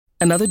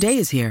Another day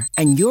is here,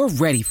 and you're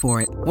ready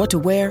for it. What to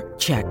wear?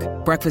 Check.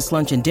 Breakfast,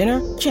 lunch, and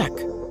dinner? Check.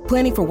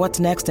 Planning for what's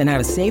next and how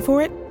to save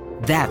for it?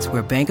 That's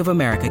where Bank of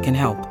America can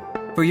help.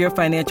 For your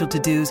financial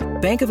to-dos,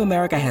 Bank of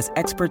America has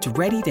experts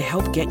ready to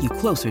help get you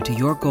closer to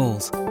your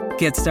goals.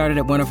 Get started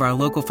at one of our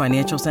local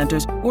financial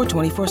centers or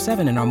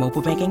 24/7 in our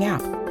mobile banking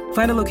app.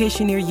 Find a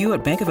location near you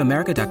at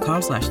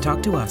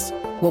bankofamerica.com/talktous.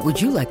 What would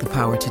you like the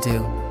power to do?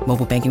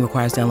 Mobile banking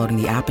requires downloading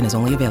the app and is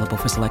only available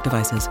for select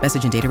devices.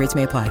 Message and data rates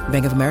may apply.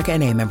 Bank of America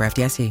N.A., member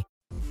FDIC.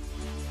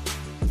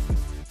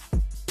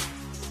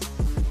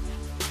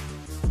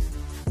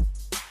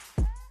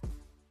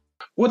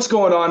 What's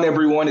going on,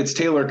 everyone? It's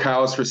Taylor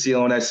Cowles for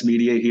CLNS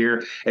Media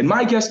here, and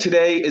my guest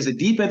today is a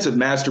defensive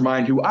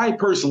mastermind who I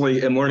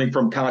personally am learning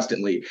from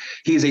constantly.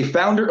 He is a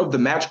founder of the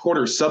Match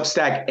Quarter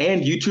Substack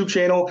and YouTube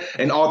channel,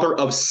 and author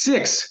of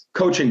 6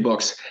 coaching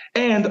books,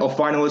 and a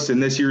finalist in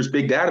this year's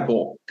Big Data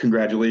Bowl.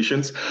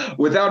 Congratulations.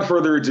 Without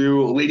further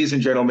ado, ladies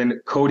and gentlemen,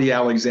 Cody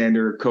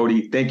Alexander.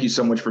 Cody, thank you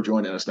so much for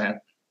joining us, man.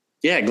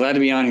 Yeah, glad to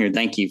be on here.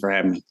 Thank you for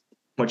having me.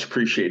 Much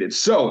appreciated.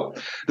 So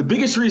the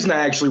biggest reason I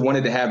actually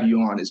wanted to have you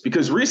on is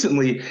because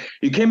recently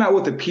you came out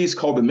with a piece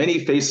called The Many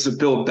Faces of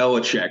Bill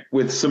Belichick,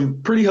 with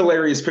some pretty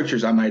hilarious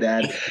pictures, I might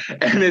add.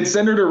 And it's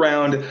centered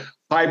around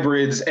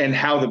hybrids and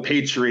how the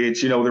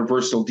Patriots, their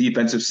versatile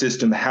defensive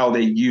system, how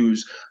they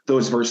use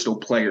those versatile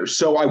players.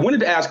 So I wanted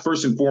to ask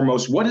first and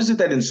foremost, what is it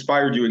that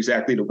inspired you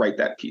exactly to write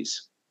that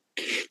piece?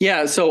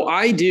 Yeah, so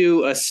I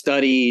do a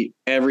study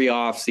every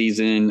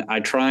offseason. I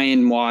try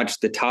and watch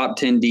the top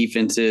 10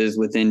 defenses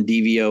within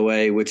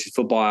DVOA, which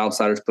Football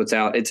Outsiders puts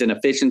out. It's an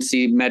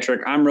efficiency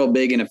metric. I'm real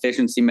big in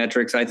efficiency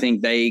metrics. I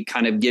think they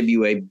kind of give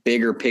you a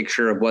bigger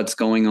picture of what's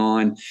going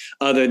on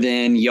other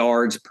than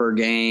yards per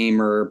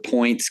game or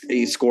points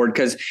scored.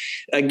 Because,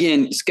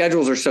 again,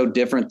 schedules are so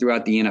different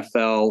throughout the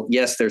NFL.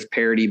 Yes, there's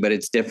parity, but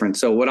it's different.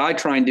 So what I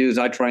try and do is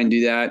I try and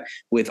do that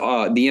with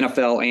the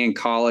NFL and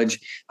college.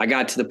 I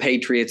got to the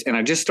Patriots, and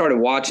I just started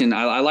watching.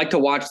 I like to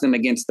watch them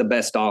against the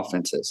best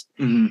offenses.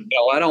 Mm-hmm.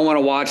 I don't want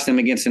to watch them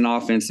against an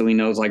offense that we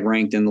know is like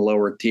ranked in the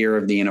lower tier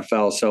of the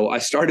NFL. So I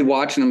started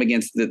watching them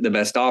against the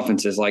best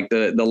offenses, like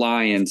the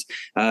Lions,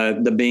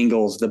 the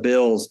Bengals, the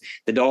Bills,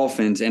 the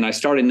Dolphins. And I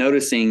started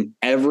noticing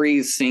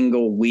every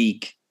single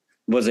week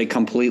was a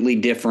completely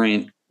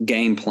different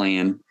game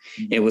plan.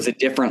 Mm-hmm. It was a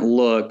different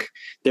look.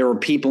 There were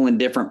people in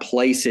different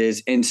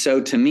places. And so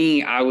to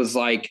me, I was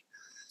like,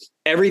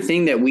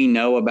 everything that we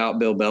know about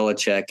Bill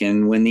Belichick,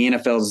 and when the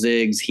NFL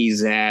zigs, he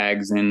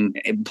zags, and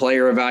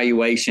player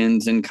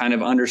evaluations, and kind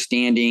of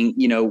understanding,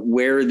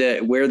 where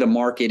the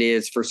market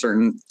is for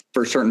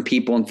certain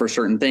people and for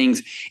certain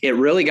things, it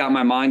really got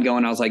my mind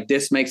going. I was like,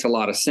 this makes a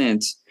lot of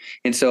sense.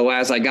 And so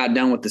as I got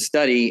done with the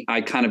study,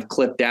 I kind of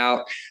clipped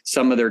out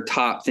some of their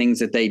top things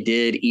that they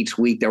did each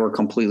week that were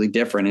completely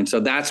different. And so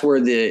that's where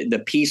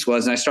the piece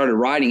was. And I started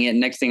writing it.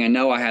 Next thing I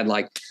know, I had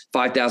like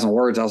 5,000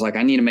 words. I was like,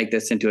 I need to make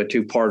this into a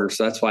 2-parter.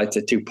 So that's why it's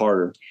a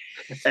 2-parter.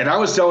 And I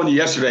was telling you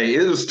yesterday,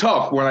 it was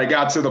tough when I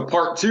got to the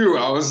part 2.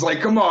 I was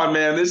like, come on,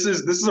 man, this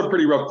is a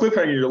pretty rough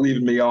cliffhanger you're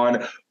leaving me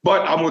on,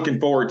 but I'm looking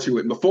forward to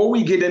it. Before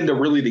we get into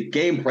really the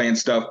game plan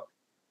stuff,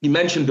 you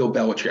mentioned Bill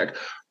Belichick.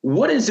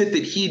 What is it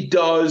that he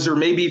does, or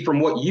maybe from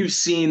what you've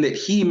seen, that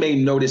he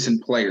may notice in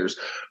players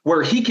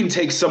where he can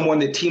take someone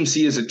that teams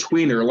see as a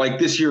tweener? Like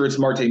this year, it's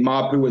Marte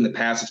Mapu. In the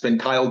past, it's been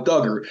Kyle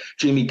Duggar,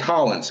 Jamie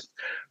Collins.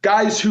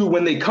 Guys who,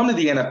 when they come to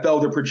the NFL,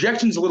 their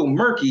projection's a little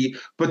murky,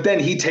 but then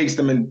he takes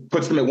them and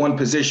puts them at one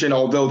position,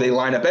 although they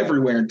line up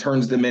everywhere, and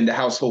turns them into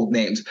household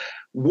names.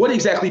 What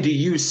exactly do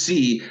you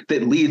see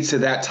that leads to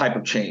that type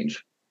of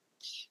change?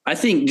 I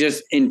think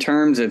just in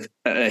terms of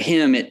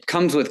him, it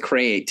comes with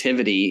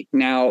creativity.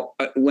 Now,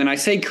 when I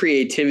say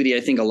creativity, I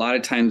think a lot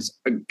of times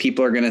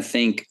people are going to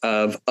think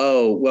of,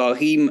 oh, well,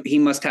 he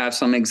must have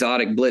some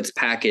exotic blitz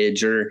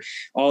package or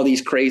all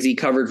these crazy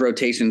coverage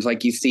rotations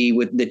like you see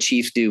with the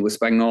Chiefs do with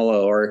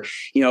Spagnuolo, or,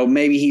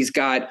 maybe he's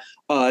got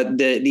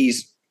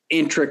these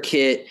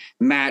intricate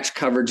match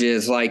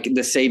coverages like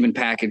the Saban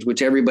package,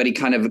 which everybody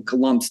kind of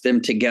lumps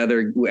them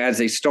together as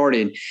they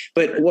started.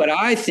 But what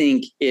I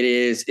think it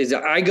is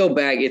I go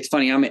back. It's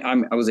funny.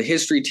 I was a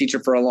history teacher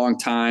for a long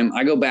time.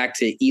 I go back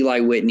to Eli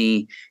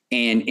Whitney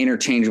and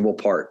interchangeable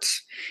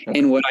parts. Okay.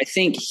 And what I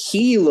think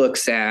he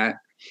looks at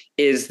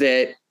is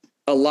that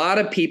a lot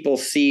of people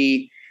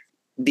see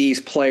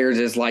these players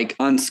as like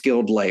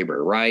unskilled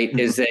labor, right? Mm-hmm.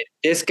 Is that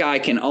this guy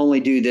can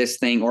only do this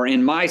thing, or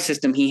in my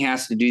system, he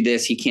has to do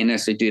this. He can't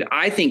necessarily do it.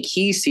 I think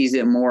he sees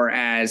it more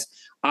as,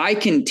 I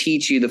can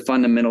teach you the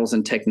fundamentals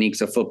and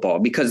techniques of football,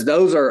 because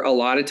those are a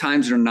lot of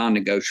times are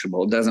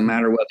non-negotiable. It doesn't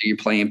matter whether you're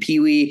playing Pee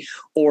Wee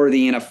or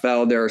the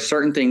NFL. There are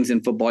certain things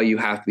in football you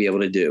have to be able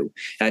to do.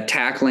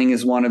 Tackling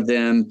is one of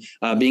them,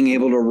 being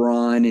able to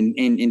run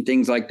and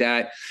things like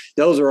that.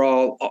 Those are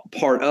all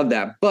part of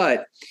that.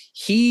 But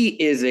he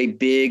is a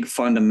big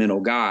fundamental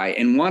guy.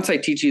 And once I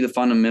teach you the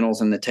fundamentals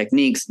and the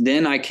techniques,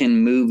 then I can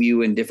move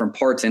you in different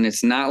parts. And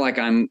it's not like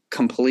I'm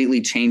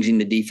completely changing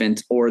the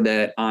defense or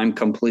that I'm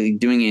completely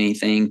doing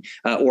anything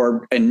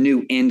or a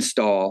new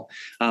install.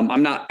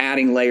 I'm not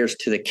adding layers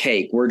to the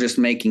cake. We're just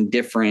making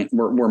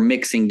we're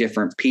mixing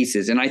different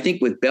pieces. And I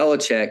think with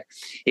Belichick,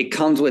 it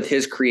comes with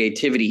his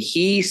creativity.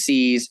 He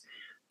sees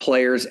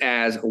players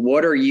as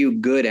what are you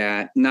good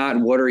at,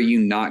 not what are you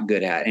not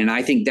good at. And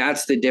I think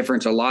that's the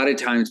difference a lot of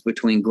times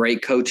between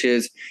great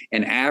coaches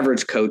and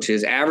average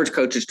coaches. Average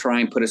coaches try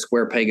and put a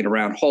square peg in a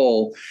round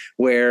hole,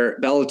 where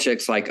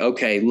Belichick's like,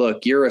 okay,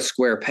 look, you're a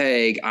square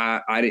peg.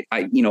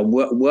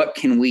 What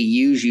can we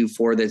use you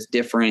for that's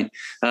different,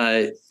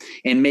 and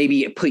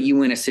maybe put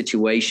you in a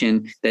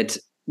situation that's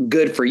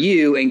good for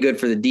you and good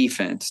for the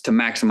defense to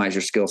maximize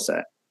your skill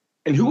set.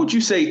 And who would you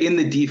say in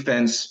the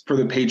defense for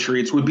the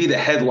Patriots would be the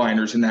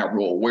headliners in that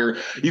role, where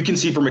you can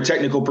see from a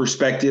technical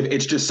perspective,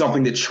 it's just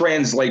something that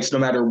translates no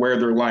matter where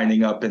they're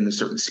lining up in the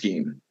certain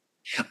scheme?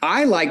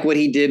 I like what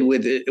he did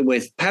with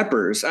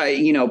Peppers.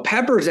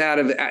 Peppers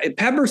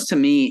to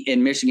me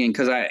in Michigan,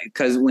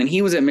 because when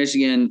he was at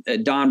Michigan,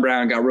 Don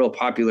Brown got real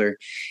popular,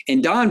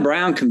 and Don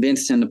Brown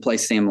convinced him to play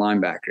Sam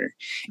linebacker.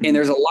 Mm-hmm. And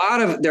there's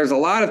a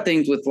lot of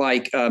things with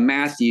like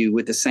Matthew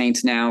with the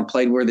Saints now,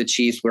 played where the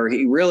Chiefs, where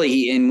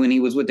and when he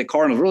was with the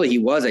Cardinals, really he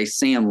was a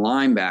Sam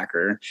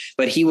linebacker,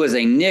 but he was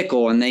a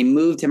nickel, and they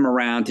moved him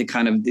around to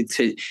kind of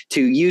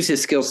to use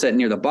his skill set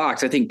near the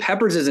box. I think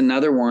Peppers is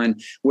another one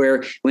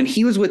where when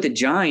he was with the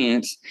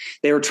Giants,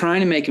 they were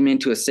trying to make him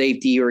into a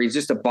safety, or he's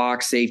just a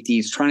box safety.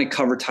 He's trying to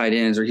cover tight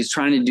ends, or he's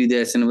trying to do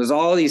this. And it was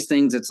all these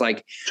things. It's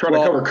like trying to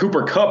cover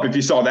Cooper Kupp. If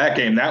you saw that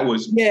game, that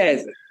was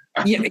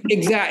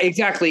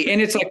exactly.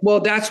 And it's like,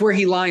 well, that's where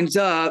he lines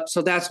up,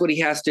 so that's what he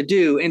has to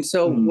do. And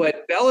so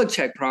what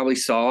Belichick probably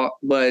saw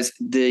was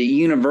the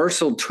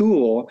universal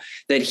tool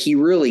that he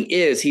really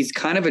is. He's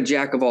kind of a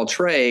jack of all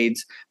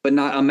trades, but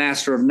not a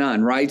master of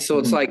none, right? So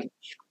it's like,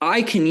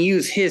 I can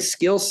use his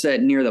skill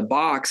set near the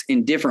box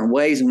in different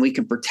ways, and we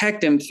can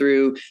protect him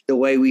through the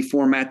way we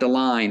format the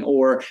line,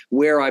 or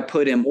where I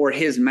put him, or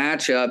his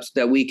matchups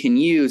that we can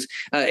use.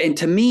 And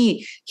to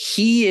me,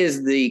 he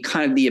is the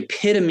kind of the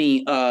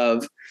epitome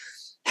of,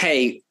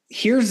 hey,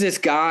 here's this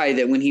guy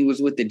that when he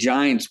was with the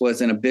Giants was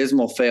an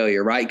abysmal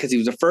failure, right? Because he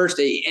was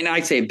and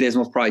I'd say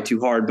abysmal is probably too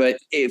hard, but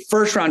a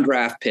first-round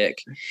draft pick.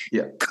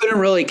 Yeah. Couldn't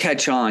really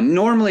catch on.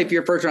 Normally, if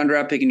you're a first-round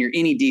draft pick and you're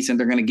any decent,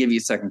 they're going to give you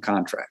a second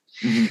contract.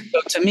 Mm-hmm.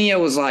 So to me, it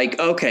was like,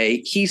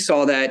 okay, he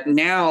saw that.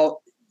 Now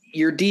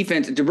your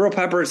defense, Jabril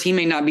Peppers, he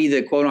may not be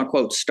the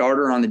quote-unquote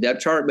starter on the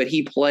depth chart, but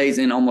he plays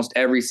in almost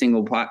every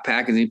single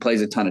package, and he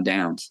plays a ton of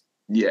downs.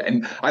 Yeah,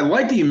 and I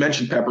like that you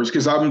mentioned Peppers,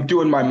 because I'm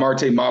doing my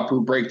Marte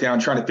Mapu breakdown,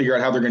 trying to figure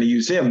out how they're going to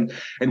use him.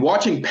 And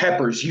watching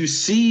Peppers, you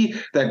see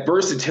that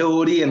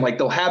versatility, and like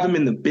they'll have him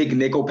in the big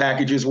nickel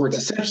packages where it's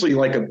essentially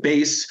like a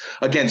base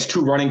against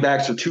two running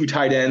backs or two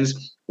tight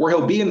ends, where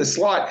he'll be in the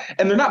slot,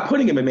 and they're not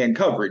putting him in man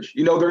coverage.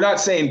 You know, they're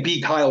not saying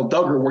be Kyle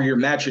Duggar where you're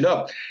matching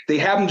up. They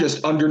have him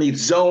just underneath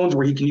zones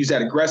where he can use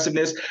that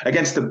aggressiveness.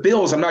 Against the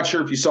Bills, I'm not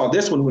sure if you saw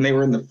this one when they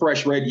were in the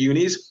fresh red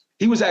unis.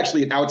 He was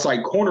actually an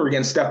outside corner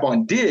against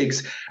Stephon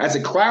Diggs as a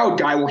cloud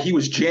guy, where he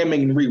was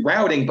jamming and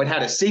rerouting, but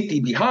had a safety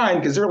behind,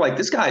 because they're like,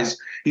 this guy's,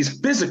 he's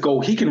physical.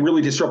 He can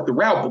really disrupt the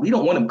route, but we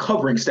don't want him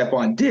covering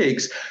Stephon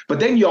Diggs. But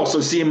then you also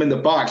see him in the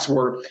box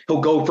where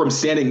he'll go from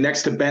standing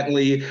next to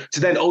Bentley to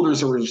then, oh,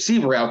 there's a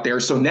receiver out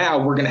there. So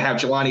now we're going to have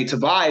Jelani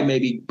Tavai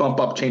maybe bump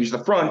up, change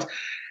the front,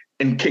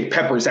 and kick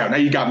Peppers out. Now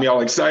you got me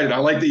all excited. I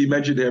like that you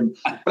mentioned him.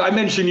 But I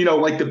mentioned,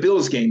 like the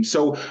Bills game.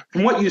 So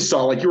from what you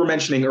saw, like you were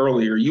mentioning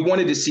earlier, you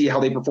wanted to see how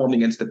they performed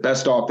against the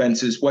best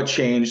offenses, what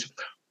changed.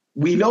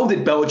 We know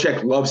that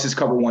Belichick loves his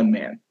cover one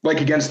man,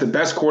 like against the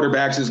best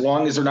quarterbacks, as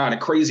long as they're not a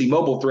crazy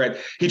mobile threat.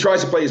 He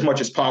tries to play as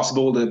much as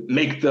possible to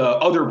make the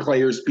other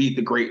players beat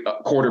the great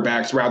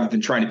quarterbacks rather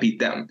than trying to beat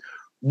them.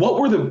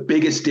 What were the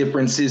biggest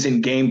differences in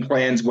game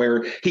plans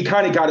where he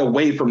kind of got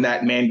away from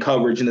that man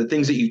coverage and the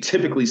things that you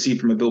typically see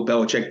from a Bill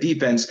Belichick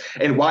defense?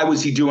 And why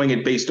was he doing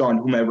it based on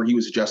whomever he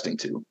was adjusting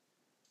to?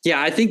 Yeah,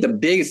 I think the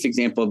biggest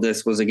example of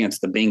this was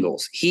against the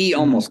Bengals. He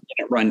almost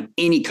didn't run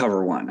any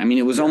cover one. I mean,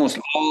 it was almost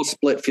all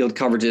split field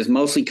coverages,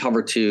 mostly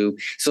cover two,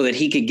 so that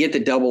he could get the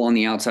double on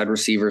the outside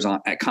receivers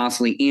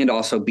constantly and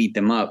also beat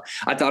them up.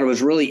 I thought it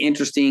was really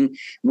interesting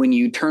when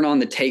you turn on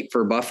the tape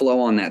for Buffalo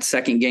on that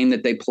second game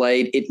that they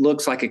played. It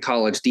looks like a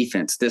college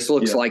defense. This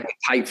looks like the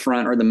tight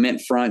front or the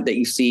mint front that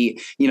you see,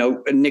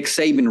 Nick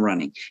Saban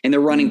running, and they're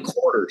running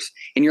quarters.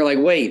 And you're like,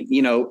 wait,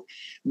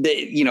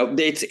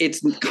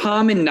 it's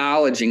common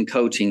knowledge in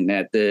coaching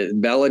that the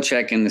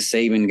Belichick and the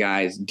Saban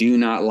guys do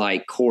not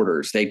like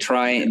quarters.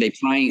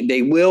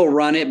 They will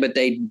run it, but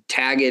they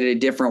tag it a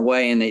different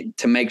way, and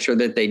to make sure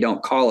that they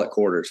don't call it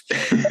quarters.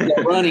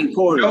 They're running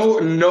quarters.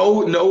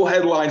 No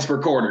headlines for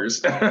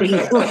quarters.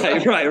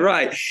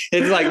 Right.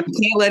 It's like, we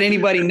can't let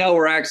anybody know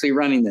we're actually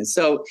running this.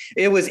 So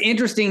it was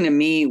interesting to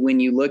me when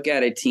you look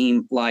at a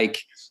team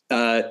like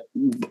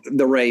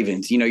the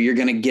Ravens. You're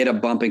going to get a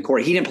bump in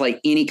quarter. He didn't play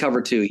any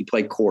cover 2. He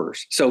played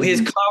quarters. So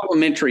his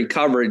complementary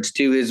coverage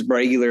to his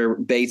regular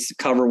base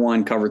cover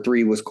 1, cover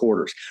 3 was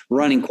quarters.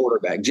 Running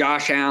quarterback.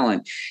 Josh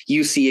Allen,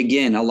 you see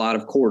again a lot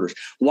of quarters.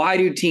 Why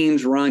do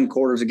teams run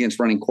quarters against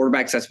running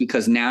quarterbacks? That's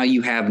because now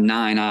you have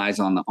 9 eyes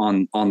on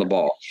the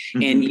ball,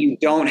 and you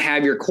don't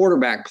have your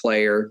quarterback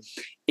player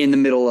in the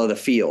middle of the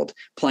field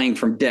playing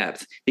from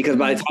depth, because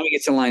by the time he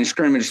gets in line of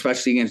scrimmage,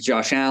 especially against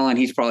Josh Allen,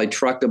 he's probably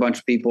trucked a bunch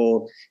of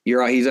people. You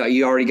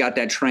already got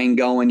that train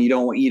going. You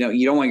don't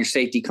want your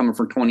safety coming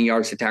from 20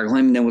 yards to tackle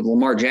him. And then with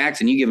Lamar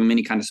Jackson, you give him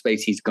any kind of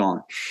space, he's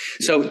gone.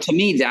 So to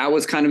me, that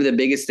was kind of the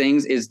biggest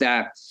things, is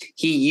that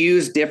he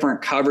used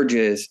different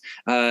coverages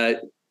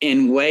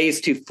in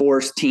ways to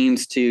force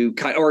teams to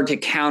cut or to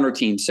counter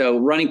teams. So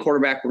running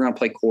quarterback, we're going to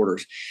play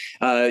quarters.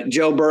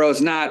 Joe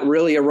Burrow's not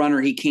really a runner.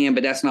 He can,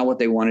 but that's not what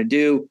they want to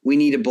do. We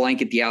need to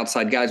blanket the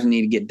outside guys. We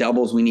need to get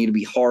doubles. We need to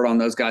be hard on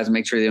those guys and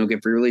make sure they don't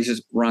get free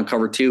releases, run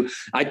cover 2.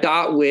 I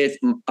thought with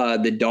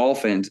the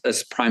Dolphins,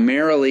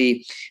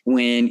 primarily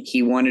when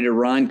he wanted to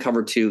run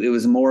cover 2, it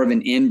was more of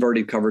an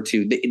inverted cover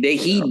 2.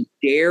 He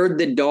dared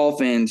the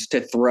Dolphins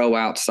to throw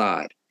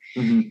outside.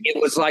 It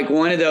was like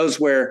one of those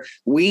where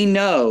we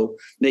know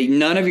that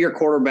none of your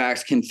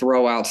quarterbacks can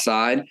throw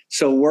outside.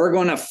 So we're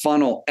going to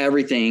funnel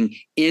everything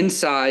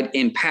inside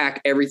and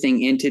pack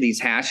everything into these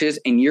hashes.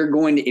 And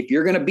if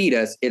you're going to beat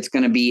us, it's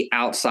going to be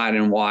outside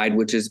and wide,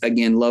 which is,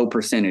 again, low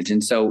percentage.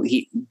 And so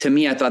to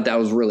me, I thought that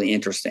was really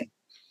interesting.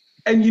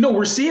 And,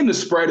 we're seeing the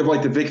spread of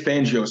like the Vic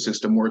Fangio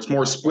system, where it's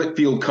more split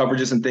field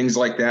coverages and things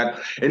like that.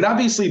 And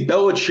obviously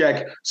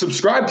Belichick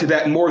subscribed to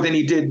that more than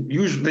he did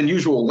than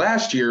usual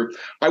last year.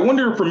 I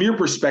wonder, from your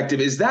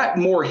perspective, is that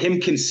more him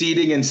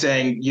conceding and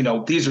saying,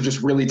 these are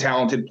just really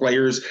talented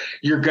players,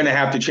 you're going to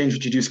have to change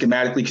what you do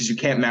schematically because you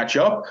can't match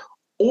up?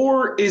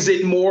 Or is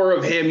it more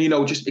of him,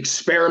 just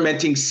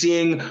experimenting,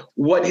 seeing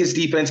what his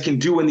defense can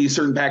do in these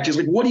certain packages?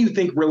 Like, what do you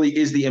think really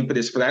is the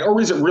impetus for that? Or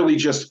is it really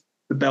just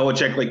the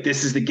Belichick, like,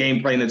 this is the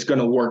game plan that's going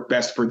to work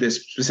best for this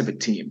specific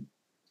team?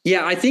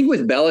 Yeah, I think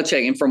with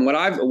Belichick, and from what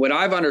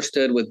I've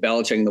understood with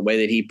Belichick and the way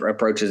that he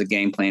approaches a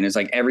game plan is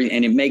like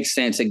and it makes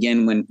sense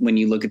again when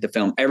you look at the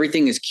film,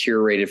 everything is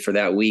curated for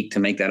that week to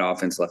make that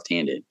offense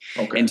left-handed.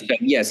 Okay. And so,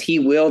 yes, he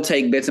will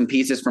take bits and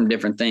pieces from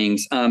different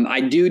things.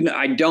 I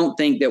don't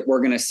think that we're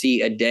going to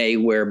see a day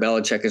where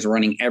Belichick is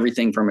running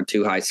everything from a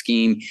 2-high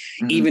scheme,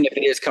 even if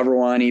it is cover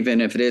 1, even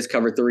if it is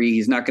cover 3.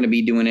 He's not going to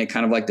be doing it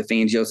kind of like the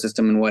Fangio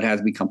system and what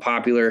has become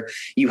popular.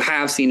 You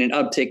have seen an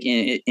uptick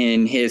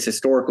in his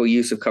historical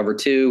use of cover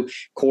 2.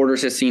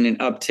 Quarters has seen an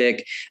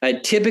uptick.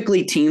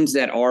 Typically, teams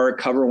that are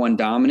cover 1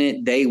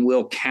 dominant, they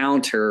will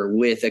counter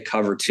with a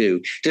cover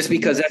 2, just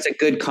because that's a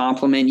good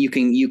complement. You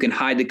can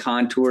hide the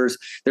contours.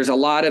 There's a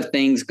lot of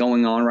things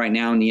going on right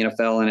now in the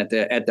NFL and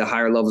at the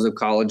higher levels of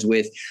college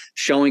with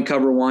showing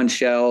cover 1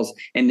 shells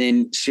and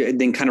then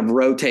kind of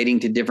rotating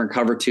to different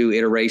cover 2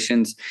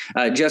 iterations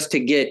just to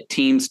get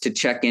teams to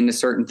check into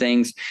certain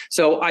things.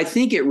 So I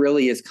think it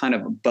really is kind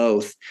of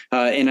both.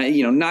 And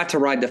not to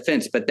ride the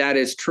fence, but that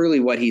is truly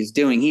what he's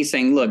doing. He's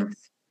saying, look,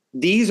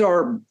 these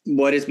are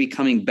what is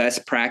becoming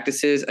best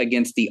practices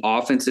against the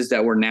offenses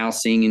that we're now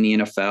seeing in the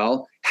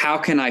NFL. How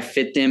can I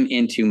fit them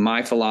into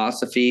my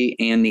philosophy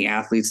and the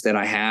athletes that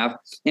I have?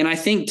 And I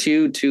think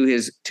too, to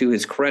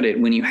his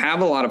credit, when you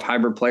have a lot of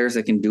hybrid players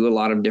that can do a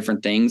lot of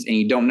different things, and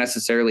you don't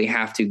necessarily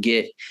have to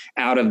get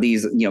out of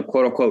these,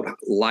 quote unquote,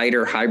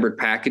 lighter hybrid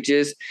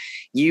packages,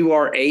 you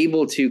are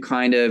able to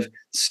kind of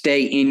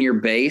stay in your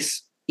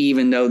base,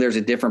 even though there's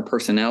a different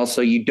personnel.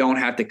 So you don't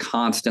have to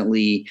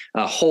constantly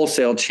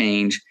wholesale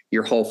change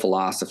your whole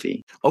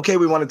philosophy. Okay,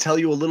 we want to tell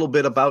you a little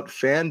bit about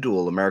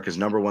FanDuel, America's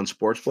 #1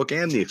 sportsbook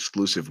and the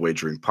exclusive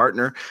wagering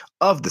partner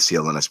of the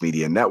CLNS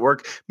Media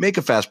Network. Make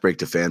a fast break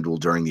to FanDuel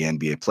during the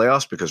NBA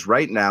playoffs, because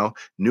right now,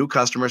 new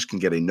customers can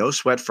get a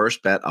no-sweat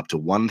first bet up to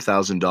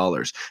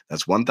 $1,000.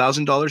 That's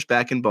 $1,000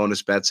 back in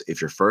bonus bets if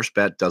your first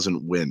bet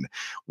doesn't win.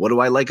 What do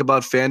I like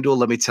about FanDuel?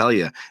 Let me tell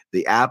you.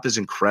 The app is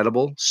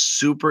incredible,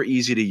 super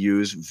easy to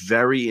use,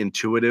 very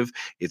intuitive.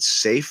 It's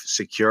safe,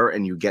 secure,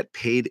 and you get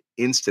paid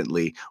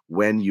instantly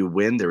when you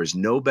win. There is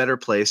no better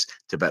place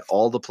to bet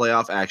all the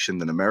playoff action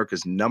than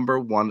America's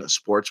 #1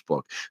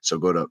 sportsbook. So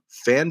go to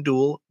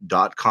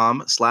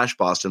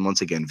FanDuel.com/Boston.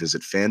 Once again,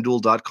 visit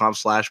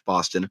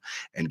FanDuel.com/Boston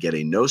and get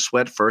a no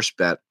sweat first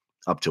bet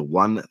up to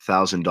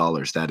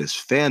 $1,000. That is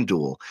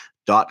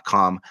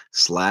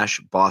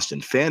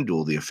FanDuel.com/Boston.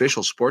 FanDuel, the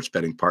official sports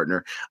betting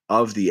partner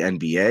of the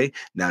NBA.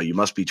 Now, you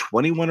must be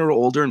 21 or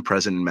older and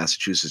present in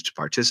Massachusetts to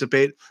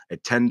participate. A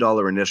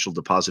 $10 initial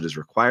deposit is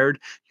required.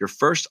 Your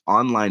first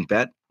online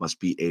bet must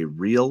be a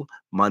real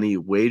money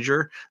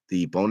wager.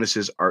 The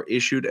bonuses are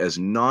issued as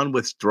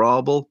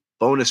non-withdrawable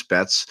bonus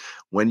bets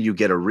when you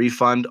get a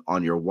refund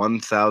on your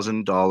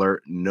 $1,000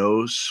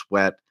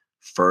 no-sweat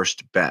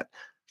first bet.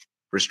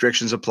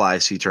 Restrictions apply.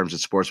 See terms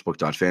at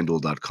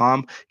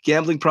sportsbook.fanduel.com.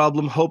 Gambling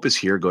problem? Hope is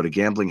here. Go to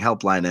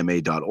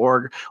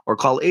gamblinghelplinema.org or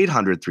call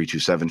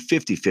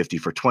 800-327-5050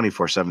 for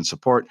 24/7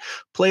 support.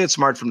 Play it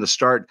smart from the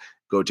start.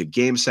 Go to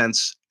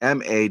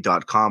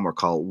GameSenseMA.com or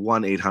call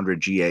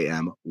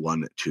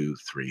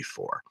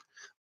 1-800-GAM-1234.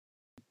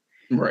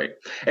 Right.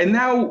 And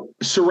now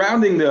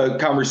surrounding the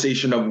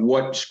conversation of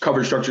what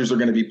cover structures are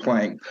going to be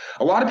playing,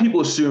 a lot of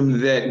people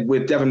assume that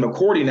with Devin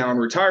McCourty now in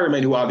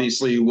retirement, who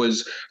obviously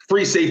was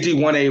free safety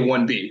 1A,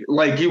 1B,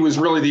 like he was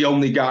really the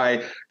only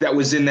guy that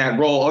was in that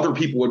role. Other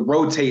people would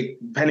rotate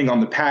depending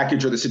on the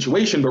package or the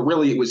situation, but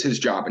really it was his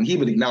job, and he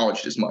even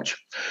acknowledged as much.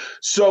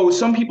 So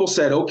some people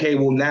said, okay,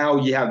 well, now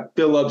you have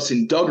Phillips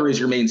and Duggar as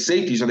your main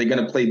safeties. Are they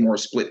going to play more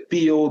split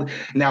field?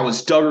 Now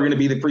is Duggar going to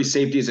be the free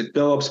safety? Is it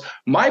Phillips?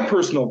 My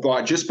personal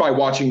thought, just by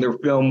watching their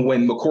film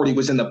when McCourty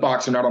was in the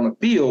box or not on the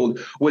field,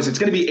 was it's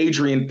going to be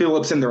Adrian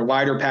Phillips in their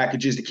lighter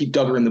packages to keep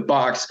Duggar in the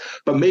box.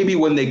 But maybe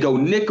when they go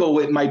nickel,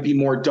 it might be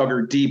more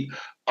Duggar deep.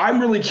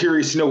 I'm really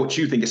curious to know what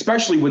you think,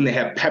 especially when they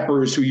have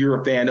Peppers, who you're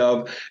a fan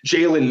of,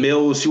 Jalen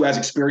Mills, who has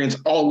experience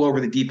all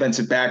over the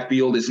defensive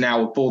backfield, is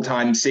now a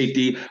full-time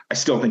safety. I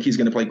still think he's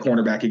going to play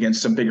cornerback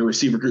against some bigger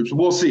receiver groups.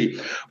 We'll see.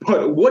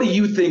 But what do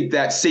you think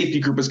that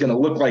safety group is going to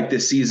look like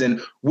this season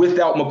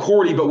without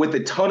McCourty, but with a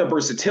ton of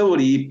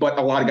versatility, but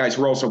a lot of guys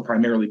who are also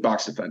primarily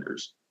box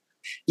defenders?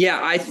 Yeah,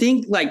 I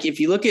think like if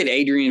you look at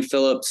Adrian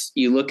Phillips,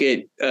 you look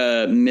at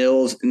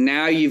Mills,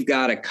 now you've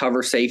got a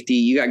cover safety.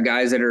 You got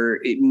guys that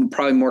are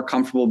probably more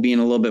comfortable being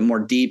a little bit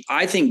more deep.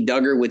 I think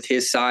Duggar, with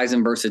his size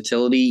and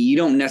versatility, you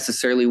don't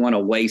necessarily want to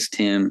waste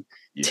him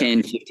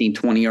 10, 15,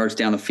 20 yards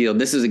down the field.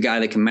 This is a guy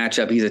that can match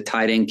up. He's a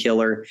tight end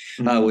killer,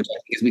 which I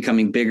think is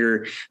becoming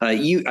bigger. I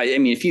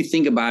mean, if you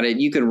think about it,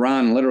 you could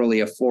run literally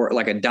a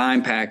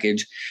dime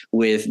package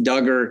with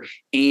Duggar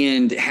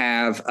and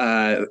have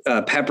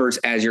Peppers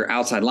as your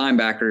outside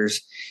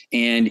linebackers,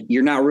 and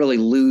you're not really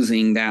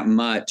losing that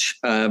much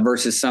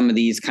versus some of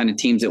these kind of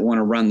teams that want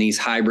to run these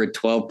hybrid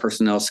 12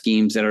 personnel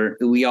schemes that are,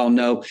 we all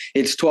know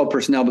it's 12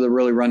 personnel, but they're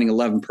really running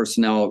 11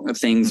 personnel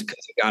things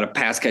because you got a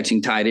pass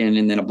catching tight end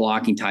and then a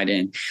blocking tight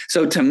end.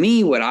 So to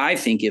me, what I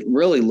think it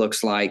really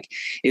looks like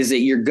is that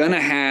you're going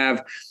to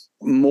have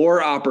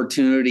more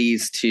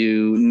opportunities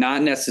to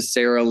not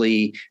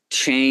necessarily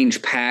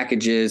change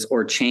packages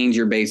or change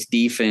your base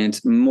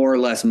defense, more or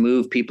less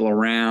move people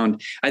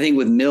around. I think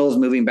with Mills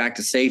moving back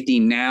to safety,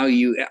 now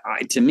you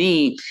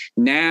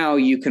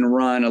can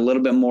run a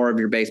little bit more of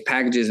your base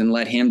packages and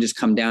let him just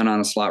come down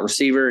on a slot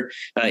receiver.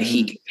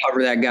 He can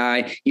cover that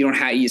guy. You don't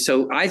have you.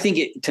 So I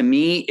think to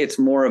me, it's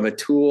more of a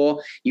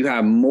tool. You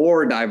have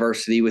more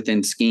diversity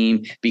within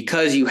scheme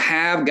because you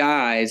have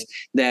guys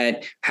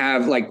that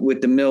have, like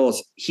with the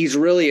Mills, he's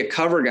really a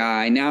cover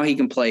guy. Now he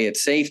can play at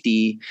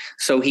safety.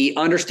 So he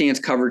understands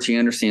coverage, he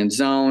understands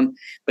zone,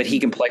 but he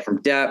can play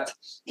from depth.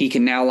 He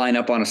can now line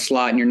up on a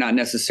slot, and you're not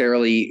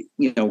necessarily,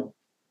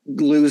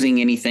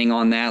 losing anything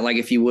on that, like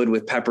if you would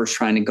with Peppers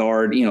trying to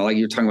guard, like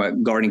you're talking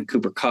about guarding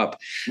Cooper Kupp.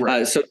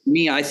 Right. So to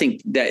me, I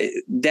think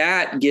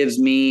that gives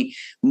me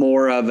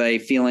more of a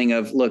feeling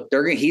of, look,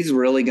 he's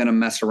really going to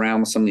mess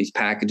around with some of these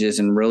packages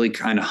and really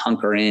kind of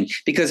hunker in,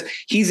 because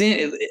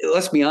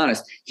let's be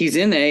honest, he's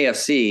in the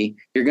AFC.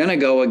 You're going to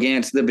go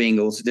against the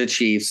Bengals, the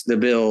Chiefs, the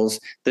Bills,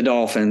 the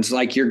Dolphins.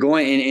 Like you're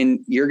going and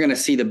you're going to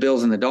see the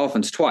Bills and the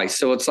Dolphins twice.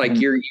 So it's like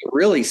you're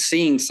really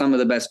seeing some of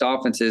the best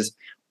offenses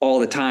all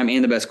the time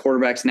and the best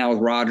quarterbacks now with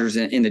Rodgers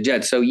in the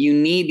Jets. So you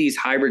need these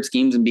hybrid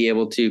schemes and be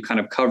able to kind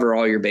of cover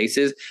all your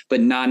bases,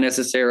 but not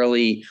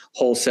necessarily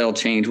wholesale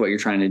change what you're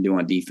trying to do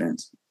on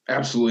defense.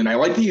 Absolutely. And I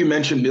like that you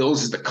mentioned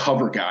Mills as the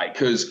cover guy,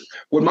 because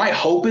what my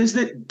hope is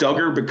that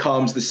Duggar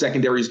becomes the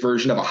secondary's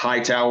version of a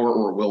Hightower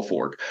or a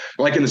Wilfork,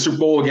 like in the Super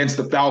Bowl against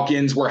the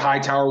Falcons, where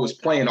Hightower was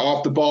playing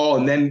off the ball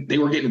and then they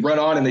were getting run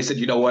on and they said,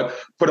 you know what,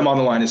 put him on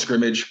the line of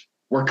scrimmage.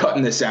 We're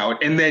cutting this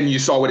out. And then you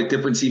saw what a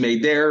difference he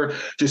made there.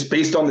 Just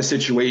based on the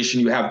situation,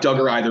 you have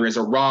Duggar either as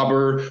a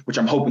robber, which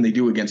I'm hoping they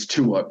do against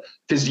Tua,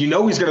 because he's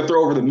going to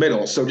throw over the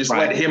middle. So just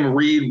let him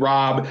read,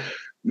 rob,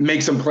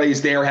 make some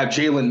plays there, have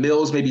Jalen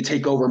Mills maybe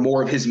take over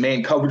more of his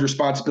man coverage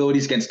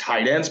responsibilities against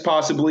tight ends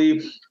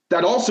possibly.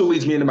 That also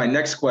leads me into my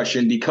next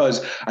question,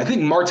 because I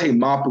think Marte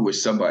Mapu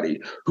is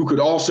somebody who could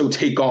also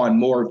take on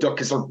more,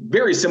 because they're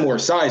very similar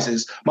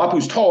sizes.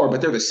 Mapu's taller,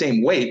 but they're the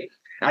same weight.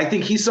 I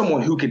think he's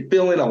someone who could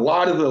fill in a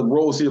lot of the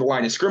roles near the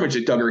line of scrimmage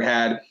that Duggar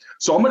had.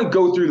 So I'm going to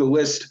go through the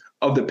list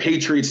of the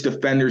Patriots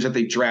defenders that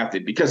they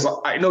drafted, because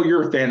I know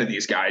you're a fan of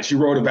these guys. You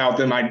wrote about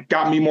them.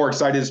 Got me more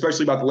excited,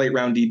 especially about the late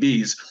round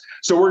DBs.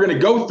 So we're going to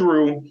go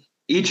through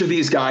each of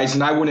these guys,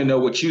 and I want to know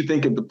what you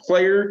think of the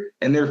player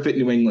and their fit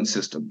New England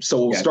system.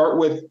 So we'll start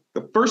with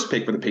the first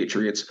pick for the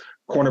Patriots,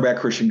 cornerback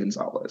Christian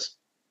Gonzalez.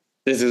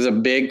 This is a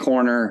big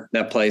corner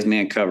that plays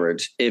man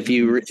coverage. If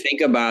you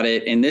think about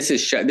it, and this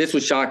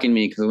was shocking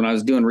me because when I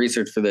was doing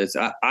research for this,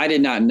 I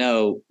did not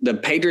know the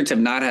Patriots have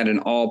not had an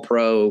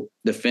all-pro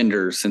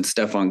defender since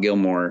Stephon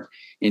Gilmore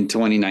in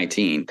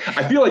 2019.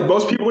 I feel like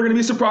most people are going to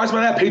be surprised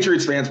by that.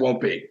 Patriots fans won't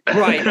be.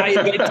 Right.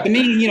 To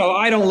me,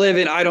 I don't live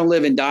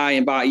and die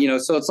and buy,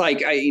 so it's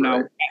like,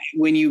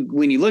 when you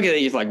look at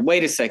it, it's like,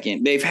 wait a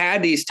second, they've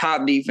had these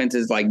top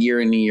defenses like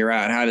year in and year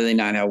out. How do they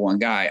not have one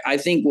guy? I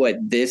think what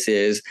this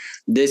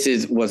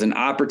was an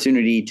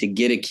opportunity to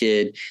get a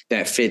kid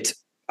that fits.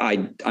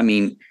 I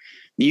mean,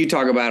 you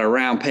talk about a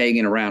round peg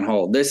and a round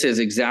hole. This is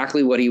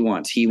exactly what he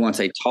wants. He wants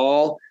a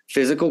tall,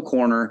 physical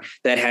corner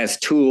that has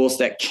tools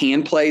that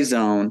can play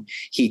zone.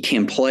 He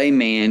can play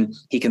man.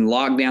 He can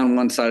lock down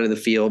one side of the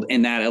field,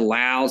 and that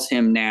allows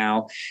him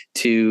now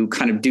to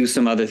kind of do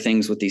some other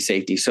things with these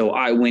safeties. So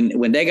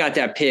when they got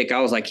that pick,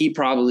 I was like, he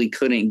probably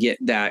couldn't get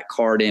that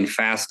card in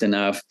fast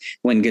enough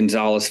when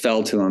Gonzalez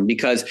fell to him,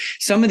 because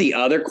some of the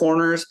other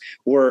corners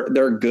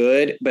they're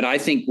good, but I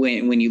think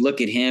when you look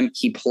at him,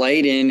 he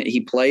played in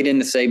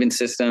the Saban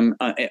system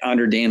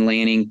under Dan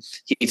Lanning.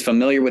 He's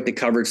familiar with the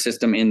coverage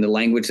system and the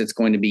language that's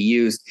going to be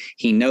used.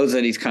 He knows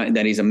that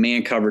he's a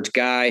man coverage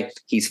guy.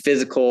 He's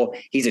physical.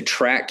 He's a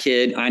track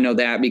kid. I know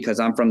that because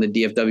I'm from the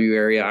DFW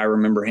area. I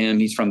remember him.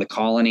 He's from the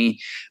Colony.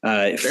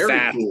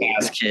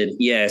 Fast kid.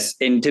 Yes.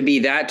 And to be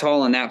that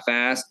tall and that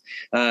fast.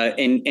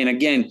 And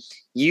again,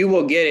 you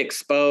will get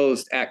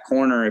exposed at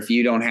corner if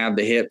you don't have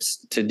the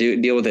hips to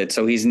deal with it.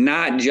 So he's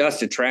not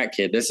just a track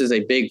kid. This is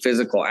a big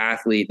physical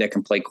athlete that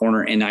can play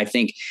corner. And I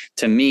think,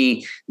 to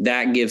me,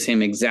 that gives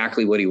him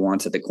exactly what he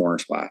wants at the corner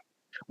spot.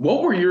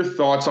 What were your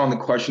thoughts on the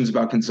questions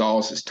about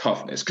Gonzalez's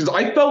toughness? Because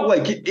I felt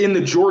like in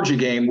the Georgia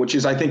game, which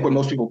is I think what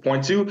most people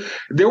point to,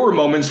 there were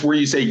moments where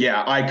you say,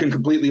 yeah, I can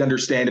completely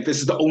understand if this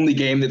is the only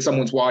game that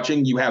someone's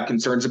watching, you have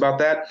concerns about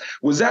that.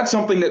 Was that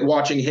something that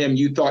watching him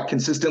you thought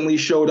consistently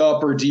showed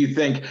up, or do you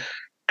think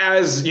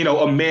as,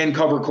 a man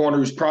cover corner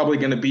who's probably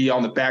going to be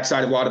on the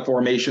backside of a lot of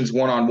formations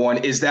one-on-one,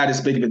 is that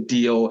as big of a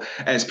deal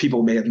as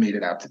people may have made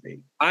it out to be?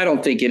 I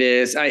don't think it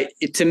is.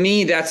 To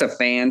me, that's a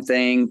fan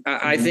thing.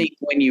 I think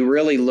when you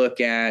really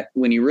look at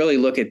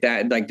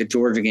that, like the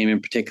Georgia game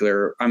in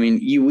particular, I mean,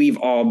 we've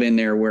all been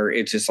there where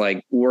it's just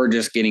like, we're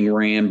just getting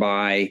ran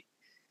by.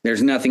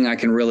 There's nothing I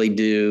can really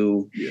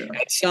do. Yeah.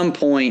 At some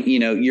point,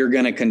 you're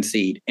going to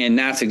concede. And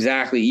that's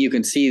exactly, you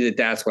can see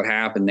that's what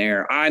happened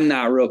there. I'm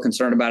not real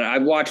concerned about it.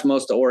 I've watched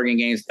most of the Oregon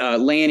games.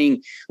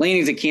 Lanning's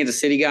a Kansas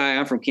City guy.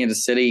 I'm from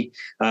Kansas City.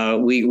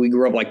 We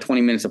grew up like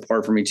 20 minutes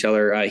apart from each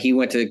other. He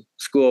went to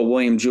school at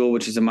William Jewell,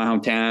 which is in my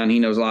hometown. He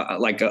knows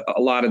a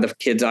lot of the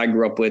kids I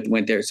grew up with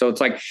went there. So it's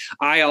like,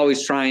 I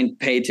always try and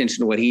pay attention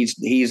to what he's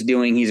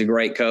doing. He's a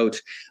great coach.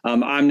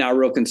 I'm not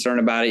real concerned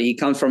about it. He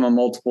comes from a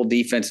multiple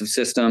defensive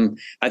system.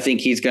 I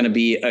think he's going to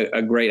be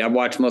a great. I've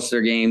watched most of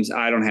their games.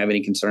 I don't have any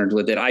concerns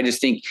with it. I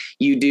just think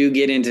you do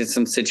get into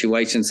some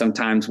situations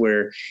sometimes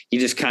where you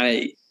just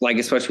kind of, like,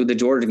 especially with the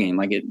Georgia game,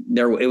 like it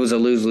was a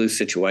lose-lose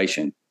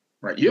situation.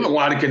 Right. You have a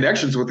lot of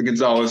connections with the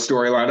Gonzalez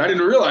storyline. I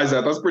didn't realize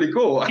that. That's pretty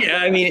cool. Yeah,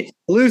 I mean,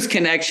 loose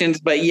connections,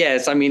 but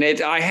yes, I mean,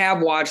 I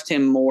have watched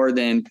him more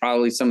than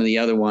probably some of the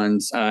other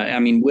ones. I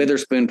mean,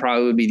 Witherspoon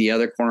probably would be the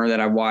other corner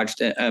that I've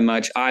watched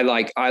much. I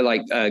like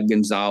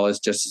Gonzalez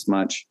just as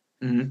much.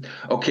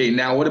 Mm-hmm. Okay,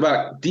 now what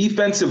about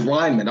defensive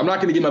lineman? I'm not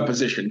going to give him a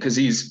position because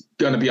he's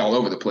going to be all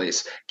over the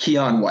place.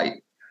 Keon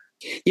White.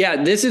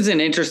 Yeah, this is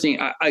an interesting,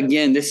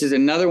 again, this is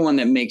another one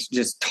that makes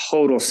just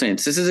total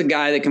sense. This is a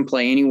guy that can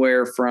play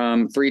anywhere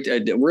from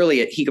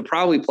he could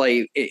probably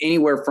play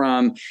anywhere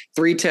from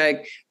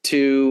 3-tech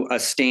to a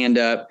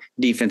stand-up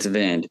defensive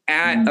end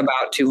at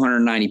about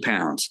 290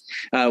 pounds,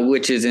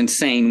 which is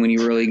insane when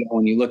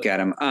you look at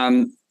him.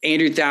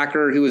 Andrew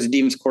Thacker, who was a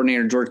defense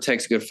coordinator at Georgia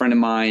Tech's a good friend of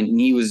mine, and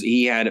he was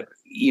telling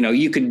me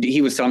you could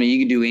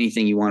do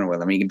anything you wanted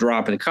with him. You can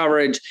drop in the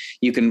coverage.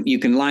 You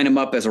can line him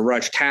up as a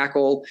rush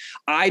tackle.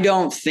 I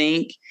don't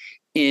think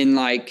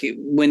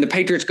when the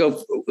Patriots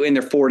go in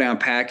their 4-down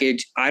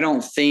package, I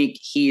don't think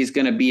he's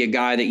going to be a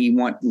guy that you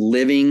want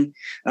living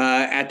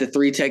at the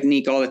 3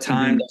 technique all the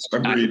time.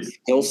 That's not his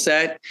skill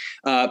set.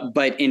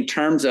 But in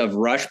terms of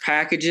rush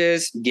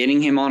packages,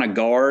 getting him on a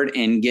guard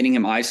and getting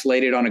him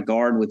isolated on a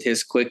guard with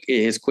his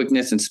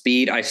quickness and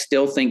speed, I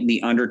still think the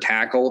under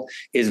tackle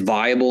is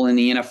viable in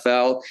the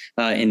NFL,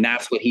 and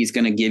that's what he's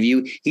going to give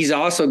you. He's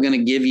also going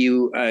to give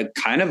you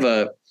kind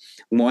of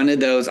one of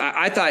those.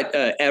 I thought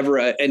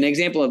Evero, an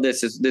example of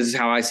this is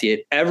how I see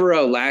it.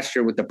 Evero last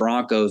year with the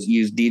Broncos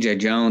used DJ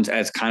Jones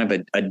as kind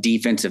of a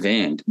defensive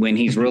end when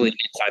he's really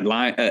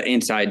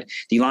inside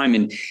the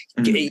lineman.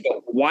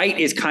 White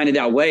is kind of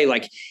that way,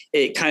 like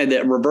it kind of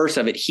the reverse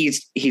of it.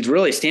 He's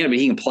really a stand-up, but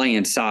he can play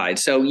inside.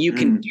 So you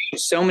can do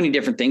so many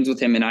different things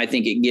with him, and I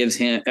think it gives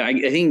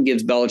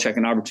Belichick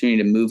an opportunity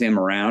to move him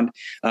around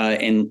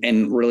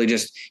and really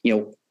just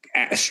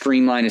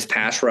streamline his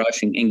pass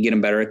rush and get him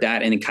better at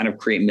that, and then kind of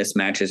create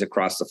mismatches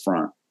across the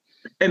front.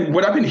 And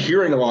what I've been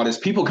hearing a lot is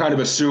people kind of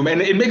assume,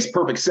 and it makes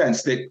perfect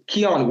sense, that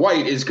Keon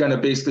White is going to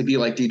basically be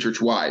like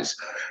Dietrich Wise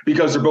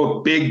because they're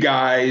both big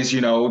guys,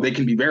 they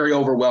can be very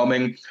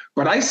overwhelming.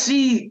 But I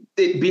see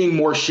it being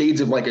more shades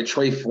of like a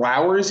Trey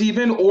Flowers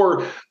even,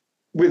 or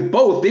with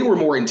both, they were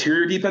more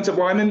interior defensive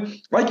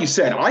linemen. Like you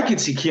said, I could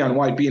see Keon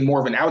White being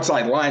more of an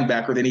outside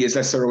linebacker than he is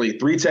necessarily a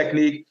three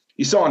technique.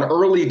 You saw in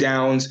early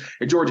downs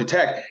at Georgia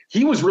Tech,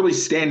 he was really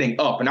standing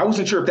up. And I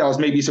wasn't sure if that was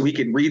maybe so he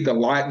could read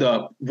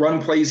the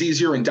run plays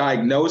easier and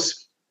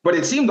diagnose. But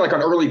it seemed like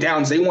on early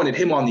downs, they wanted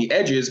him on the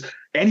edges,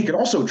 and he could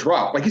also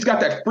drop. Like he's got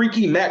that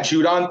freaky Matt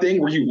Judon thing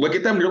where you look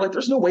at them and you're like,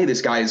 there's no way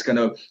this guy is going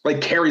to like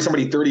carry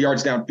somebody 30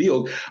 yards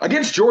downfield.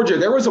 Against Georgia,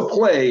 there was a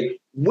play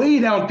way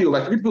downfield.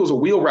 I forget if it was a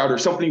wheel route or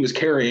something he was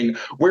carrying,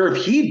 where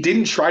if he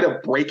didn't try to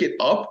break it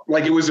up,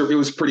 like it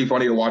was pretty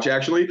funny to watch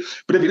actually.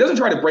 But if he doesn't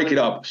try to break it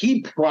up,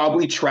 he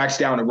probably tracks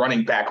down a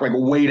running back like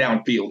way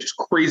downfield, just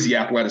crazy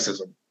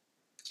athleticism.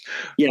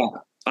 Yeah,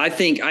 I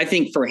think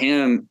for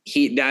him,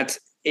 that's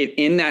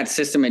in that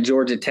system at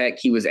Georgia Tech,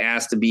 he was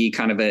asked to be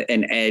kind of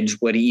an edge,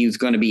 what he was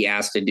going to be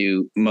asked to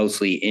do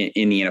mostly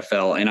in the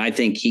NFL. And I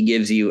think he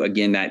gives you,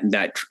 again,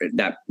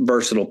 that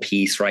versatile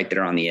piece right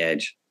there on the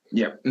edge.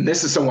 Yeah, and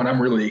this is someone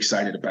I'm really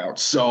excited about.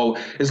 So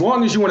as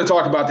long as you want to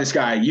talk about this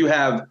guy, if you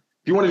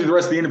want to do the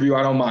rest of the interview,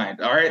 I don't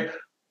mind. All right.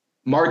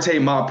 Marte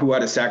Mapu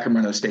out of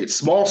Sacramento State,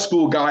 small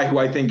school guy who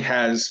I think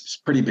has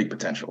pretty big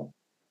potential.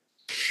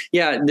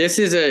 Yeah, this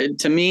is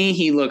to me,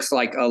 he looks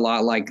like a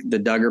lot like the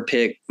Duggar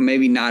pick,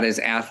 maybe not as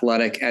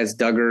athletic as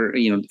Duggar.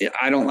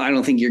 I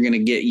don't think you're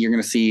going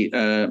to see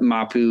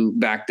Mapu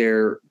back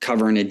there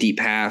covering a deep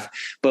half.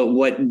 But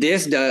what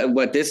this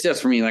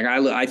does for me, like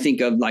I think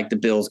of like the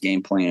Bills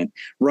game plan,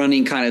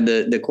 running kind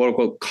of the quote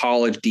unquote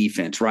college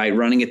defense, right?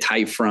 Running a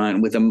tight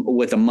front with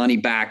a money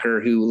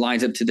backer who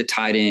lines up to the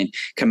tight end,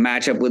 can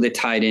match up with a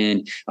tight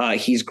end.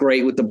 He's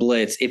great with the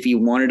blitz. If you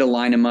wanted to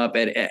line him up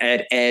at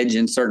edge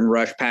in certain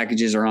rush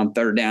packages or on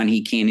third down,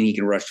 he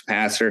can rush the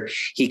passer.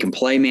 He can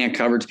play man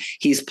coverage.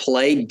 He's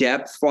played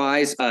depth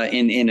wise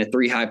in a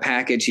 3-high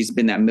package. He's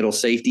been that middle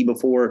safety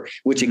before,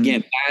 which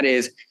again, that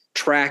is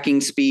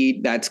tracking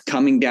speed. That's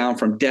coming down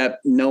from depth,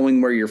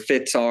 knowing where your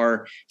fits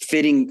are,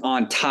 fitting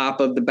on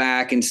top of the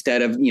back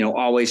instead of,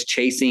 always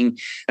chasing.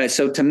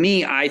 So to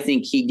me, I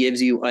think he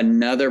gives you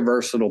another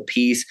versatile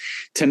piece.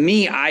 To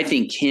me, I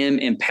think him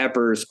and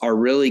Peppers are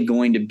really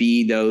going to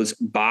be those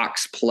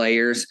box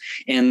players,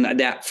 and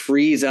that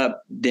frees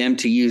up them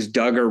to use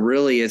Duggar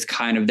really as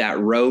kind of that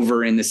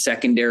rover in the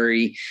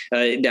secondary,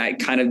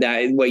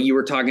 that what you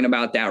were talking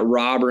about, that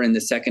robber in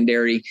the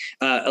secondary,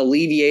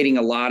 alleviating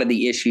a lot of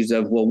the issues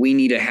of, well, we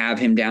need to have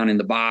him down in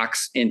the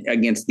box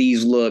against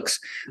these looks.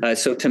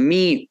 So to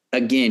me,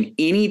 again,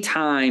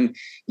 anytime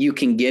you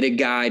can get a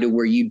guy to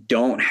where you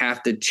don't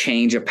have to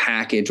change a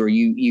package or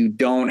you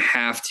don't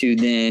have to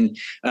then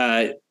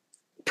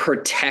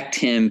protect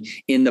him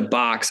in the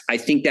box, I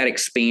think that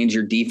expands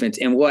your defense.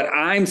 And what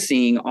I'm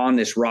seeing on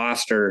this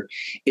roster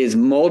is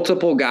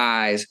multiple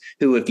guys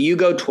who, if you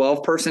go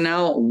 12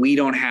 personnel, we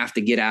don't have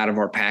to get out of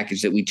our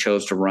package that we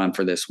chose to run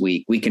for this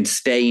week. We can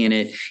stay in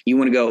it. You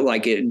want to go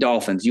like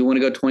Dolphins, you want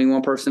to go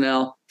 21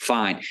 personnel?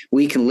 Fine.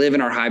 We can live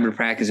in our hybrid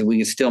practice and we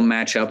can still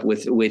match up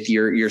with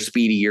your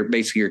speedy,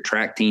 basically your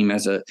track team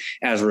as a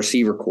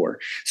receiver core.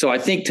 So I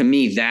think to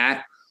me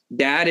that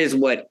is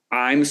what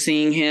I'm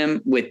seeing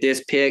him with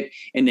this pick.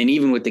 And then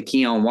even with the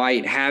Keon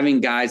White,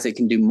 having guys that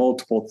can do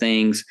multiple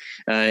things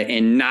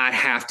and not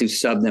have to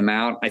sub them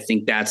out, I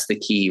think that's the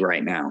key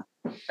right now.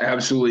 I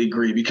absolutely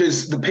agree,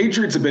 because the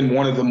Patriots have been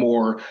one of the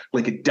more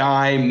like a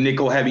dime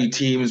nickel heavy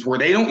teams where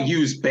they don't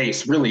use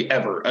base really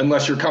ever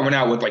unless you're coming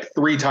out with like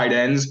 3 tight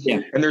ends.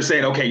 Yeah. And they're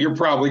saying, okay, you're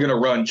probably going to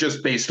run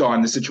just based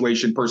on the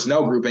situation,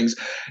 personnel groupings.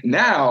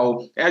 Now,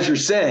 as you're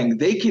saying,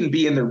 they can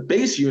be in their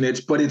base units,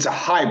 but it's a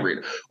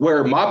hybrid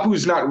where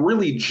Mapu's not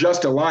really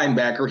just a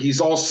linebacker. He's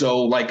also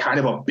like kind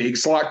of a big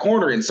slot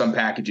corner in some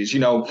packages.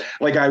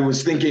 Like I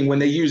was thinking when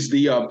they used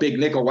the big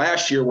nickel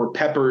last year where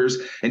Peppers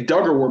and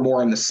Duggar were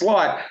more in the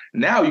slot.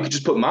 Now you could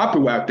just put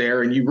Mapu out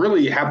there and you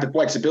really have the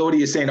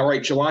flexibility of saying, all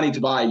right, Jelani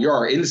Tabai, you're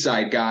our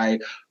inside guy.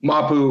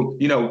 Mapu,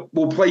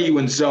 will play you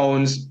in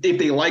zones. If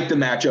they like the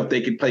matchup,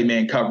 they could play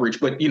man coverage,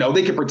 but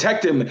they could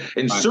protect him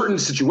in certain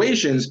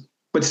situations,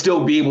 but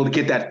still be able to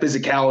get that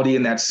physicality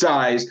and that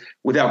size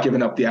without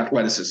giving up the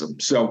athleticism.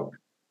 So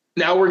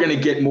now we're going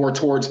to get more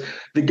towards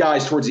the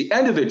guys towards the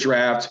end of the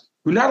draft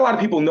who not a lot of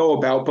people know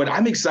about, but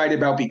I'm excited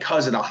about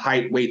because of the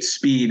height, weight,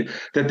 speed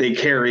that they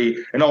carry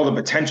and all the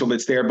potential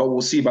that's there, but we'll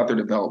see about their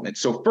development.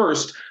 So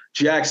first,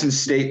 Jackson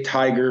State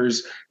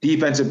Tigers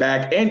defensive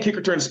back and kick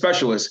return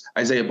specialist,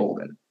 Isaiah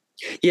Bolden.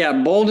 Yeah,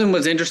 Bolden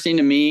was interesting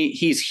to me.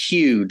 He's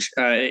huge.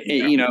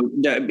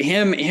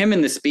 Him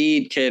and the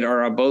speed kid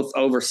are both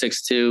over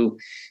 6'2".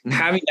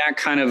 having that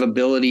kind of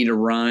ability to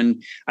run.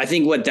 I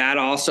think what that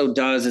also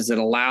does is it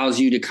allows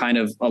you to kind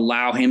of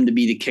allow him to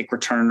be the kick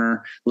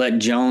returner, let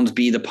Jones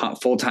be the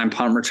full-time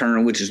punt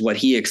returner, which is what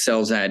he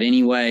excels at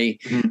anyway.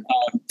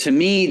 To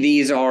me,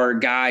 these are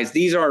guys,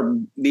 these are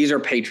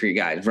Patriot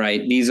guys,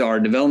 right? These are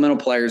developmental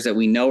players that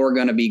we know are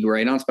going to be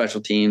great on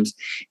special teams.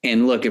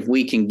 And look, if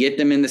we can get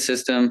them in the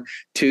system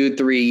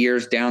 2-3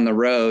 years down the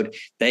road,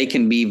 they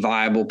can be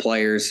viable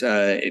players,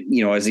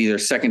 as either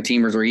second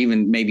teamers or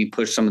even maybe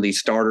push some of these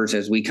starters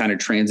as we kind of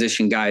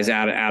transition guys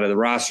out of the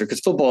roster, because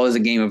football is a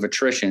game of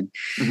attrition.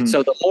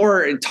 So the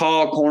more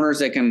tall corners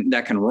that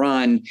can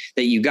run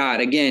that you got,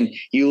 again,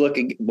 you look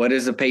at what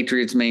is the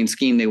Patriots' main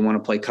scheme. They want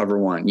to play cover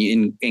one.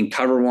 In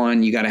cover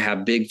one, you got to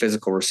have big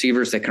physical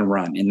receivers that can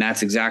run. And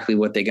that's exactly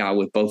what they got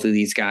with both of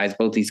these guys.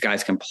 Both these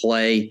guys can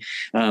play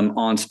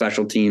on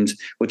special teams,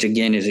 which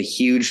again is a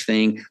huge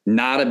thing,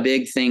 not a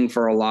big thing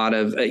for a lot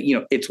of,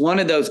 it's one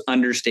of those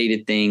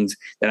understated things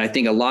that I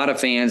think a lot of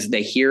fans,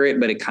 they hear it,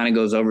 but it kind of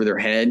goes over their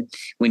head.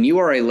 When you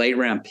are a late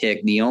round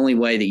pick, the only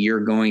way that you're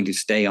going to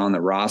stay on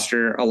the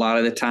roster a lot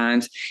of the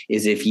times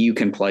is if you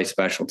can play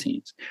special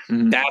teams.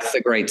 That's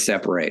the great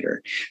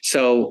separator.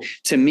 So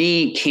to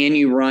me, can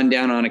you run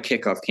down on a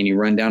kickoff? Can you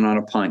run down on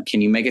a punt?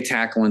 Can you make a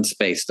tackle in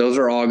space? Those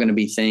are all going to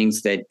be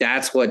things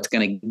that's what's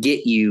going to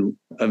get you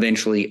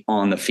eventually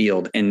on the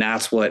field. And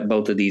that's what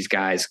both of these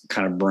guys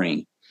kind of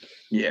bring.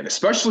 Yeah, and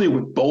especially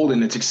with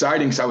Bolden, it's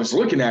exciting because I was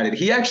looking at it.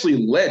 He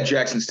actually led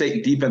Jackson State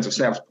in defensive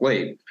snaps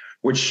played,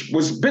 which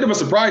was a bit of a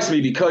surprise to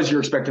me because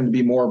you're expecting to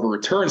be more of a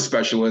return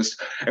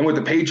specialist. And with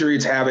the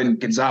Patriots having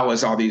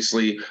Gonzalez,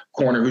 obviously,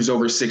 corner who's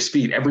over 6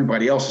 feet,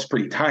 everybody else is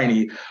pretty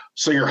tiny.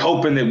 So you're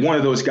hoping that one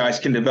of those guys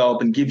can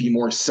develop and give you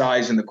more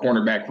size in the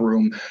cornerback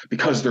room,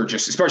 because they're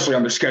just, especially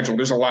on their schedule,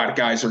 there's a lot of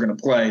guys that are going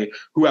to play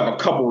who have a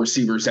couple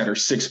receivers that are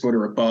 6 foot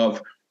or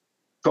above.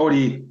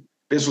 Cody,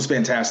 this was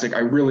fantastic. I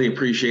really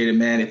appreciate it,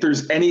 man. If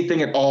there's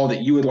anything at all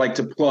that you would like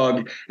to plug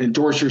and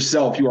endorse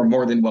yourself, you are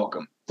more than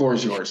welcome. The floor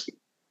is yours.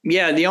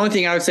 Yeah, the only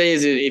thing I would say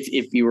is that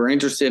if you were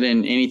interested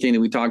in anything that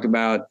we talked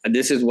about,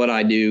 this is what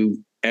I do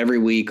every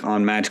week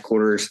on Match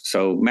Quarters.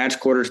 So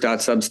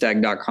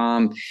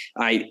matchquarters.substack.com.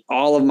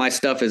 All of my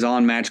stuff is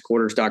on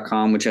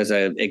matchquarters.com, which has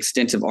an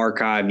extensive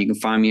archive. You can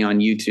find me on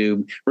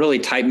YouTube. Really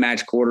type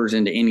Match Quarters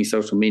into any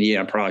social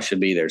media. I probably should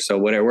be there. So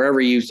wherever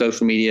you use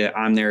social media,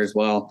 I'm there as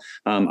well.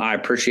 I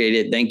appreciate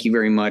it. Thank you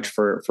very much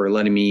for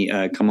letting me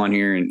come on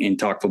here and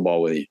talk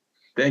football with you.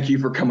 Thank you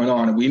for coming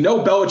on. We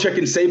know Belichick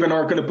and Saban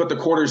aren't going to put the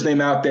Quarters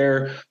name out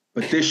there,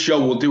 but this show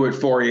will do it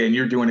for you, and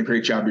you're doing a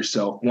great job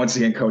yourself. Once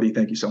again, Cody,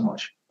 thank you so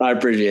much. I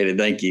appreciate it.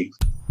 Thank you.